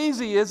always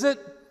easy, is it?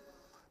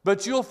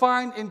 But you'll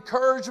find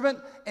encouragement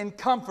and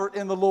comfort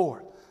in the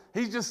Lord.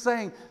 He's just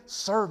saying,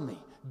 serve me.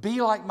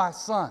 Be like my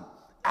Son.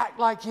 Act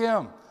like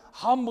Him.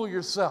 Humble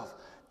yourself.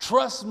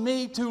 Trust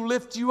me to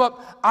lift you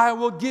up. I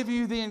will give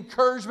you the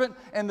encouragement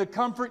and the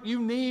comfort you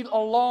need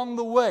along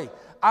the way.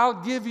 I'll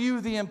give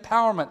you the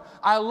empowerment.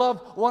 I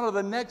love one of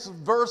the next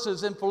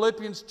verses in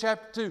Philippians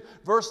chapter 2,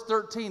 verse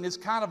 13. It's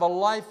kind of a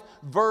life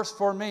verse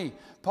for me.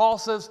 Paul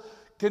says,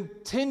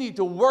 continue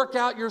to work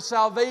out your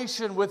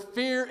salvation with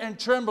fear and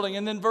trembling.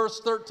 And then verse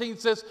 13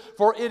 says,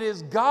 for it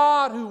is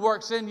God who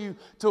works in you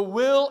to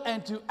will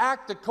and to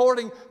act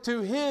according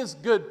to His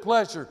good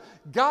pleasure.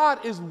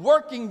 God is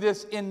working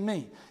this in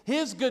me.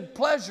 His good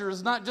pleasure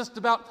is not just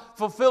about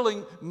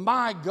fulfilling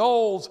my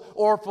goals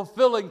or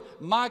fulfilling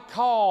my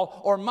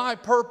call or my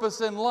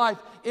purpose in life.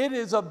 It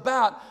is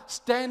about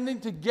standing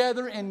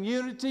together in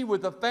unity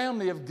with the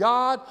family of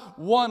God,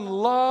 one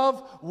love,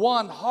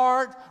 one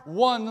heart,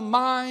 one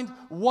mind,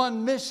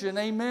 one mission.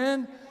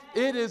 Amen?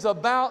 It is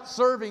about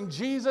serving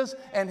Jesus,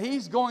 and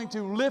He's going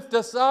to lift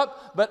us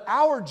up. But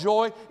our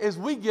joy is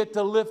we get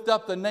to lift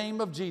up the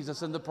name of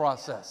Jesus in the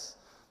process.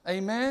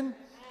 Amen?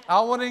 I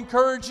want to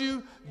encourage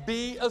you,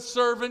 be a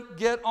servant,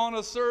 get on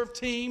a serve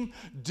team,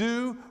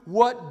 do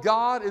what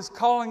God is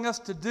calling us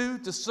to do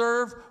to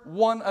serve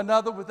one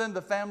another within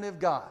the family of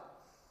God.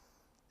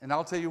 And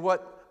I'll tell you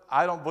what,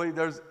 I don't believe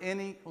there's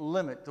any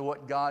limit to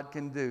what God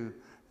can do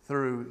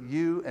through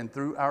you and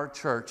through our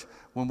church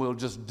when we'll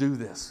just do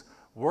this.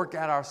 Work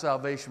out our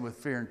salvation with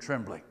fear and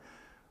trembling.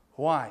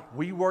 Why?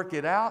 We work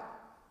it out.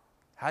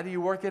 How do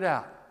you work it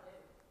out?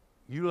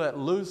 You let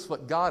loose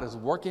what God is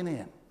working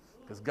in.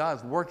 Because God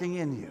is working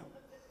in you.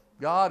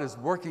 God is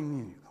working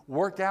in you.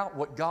 Work out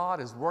what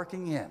God is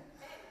working in.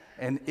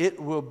 And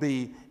it will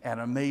be an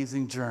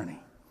amazing journey.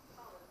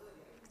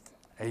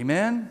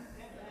 Amen?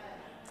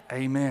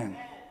 Amen.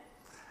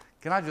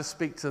 Can I just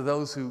speak to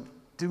those who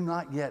do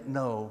not yet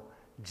know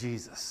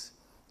Jesus?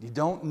 You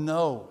don't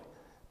know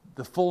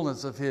the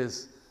fullness of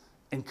His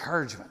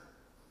encouragement,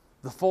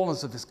 the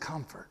fullness of His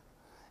comfort.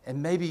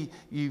 And maybe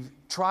you've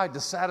tried to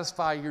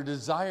satisfy your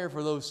desire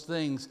for those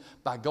things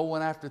by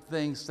going after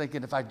things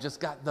thinking, if I just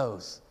got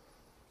those,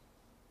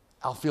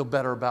 I'll feel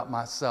better about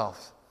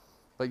myself.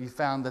 But you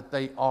found that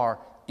they are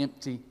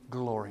empty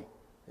glory.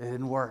 It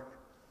didn't work.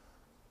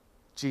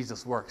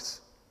 Jesus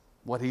works.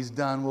 What He's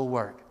done will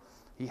work.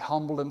 He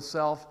humbled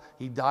Himself.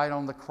 He died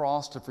on the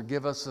cross to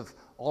forgive us of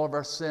all of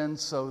our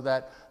sins so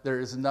that there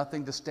is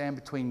nothing to stand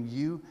between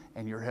you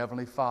and your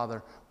Heavenly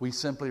Father. We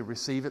simply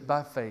receive it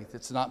by faith.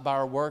 It's not by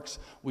our works.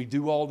 We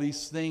do all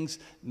these things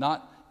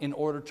not in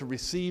order to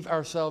receive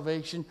our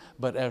salvation,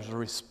 but as a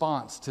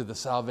response to the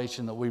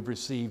salvation that we've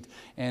received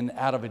and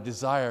out of a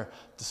desire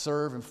to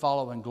serve and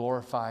follow and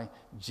glorify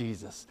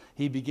Jesus.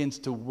 He begins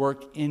to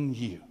work in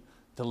you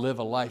to live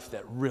a life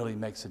that really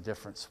makes a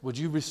difference. Would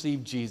you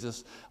receive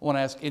Jesus? I want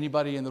to ask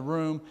anybody in the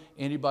room,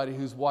 anybody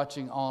who's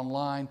watching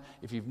online,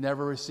 if you've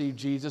never received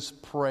Jesus,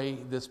 pray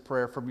this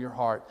prayer from your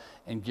heart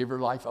and give your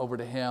life over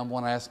to Him. I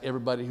want to ask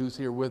everybody who's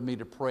here with me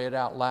to pray it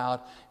out loud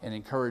and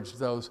encourage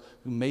those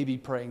who may be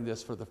praying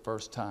this for the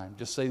first time.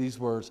 Just say these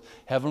words.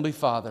 Heavenly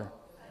Father,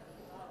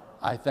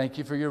 I thank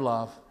You for Your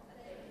love.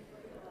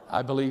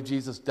 I believe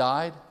Jesus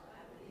died.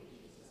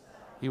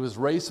 He was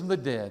raised from the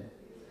dead.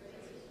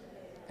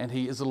 And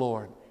He is the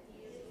Lord.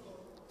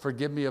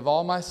 Forgive me of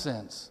all my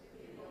sins.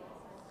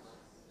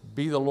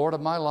 Be the Lord of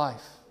my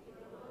life.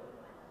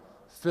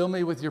 Fill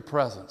me with Your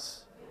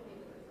presence,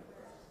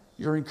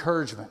 Your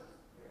encouragement,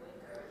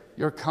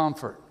 Your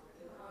comfort,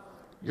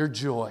 Your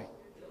joy.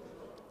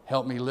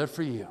 Help me live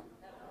for You.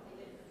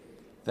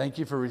 Thank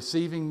You for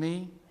receiving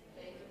me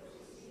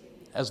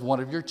as one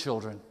of Your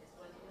children.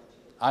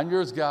 I'm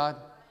Yours, God.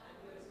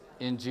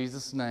 In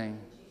Jesus' name,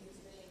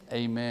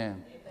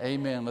 amen.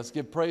 Amen. Let's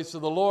give praise to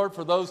the Lord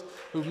for those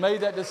who've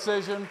made that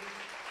decision.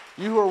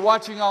 You who are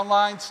watching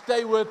online,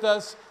 stay with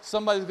us.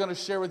 Somebody's going to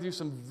share with you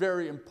some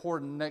very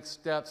important next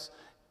steps.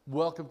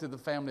 Welcome to the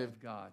family of God.